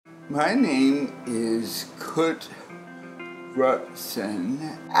My name is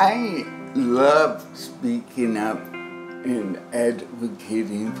Rutzen. I love speaking up and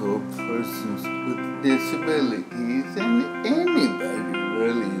advocating for persons with disabilities and anybody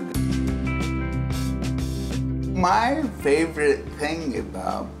really. My favorite thing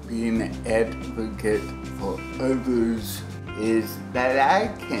about being an advocate for others is that I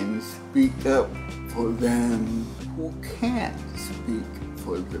can speak up for them who can't speak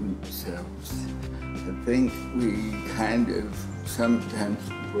for themselves. I think we kind of sometimes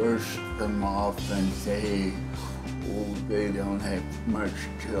brush them off and say, oh, they don't have much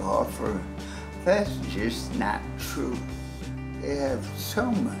to offer. That's just not true. They have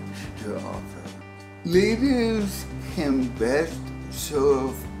so much to offer. Leaders can best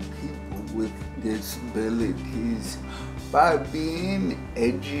serve people with disabilities by being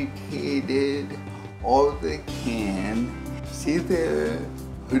educated all they can, see their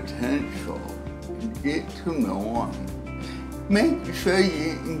potential, and get to know them. Make sure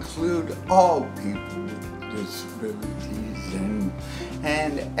you include all people with disabilities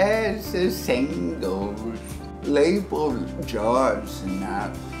and as the saying goes, label jobs and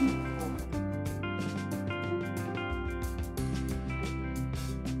not people.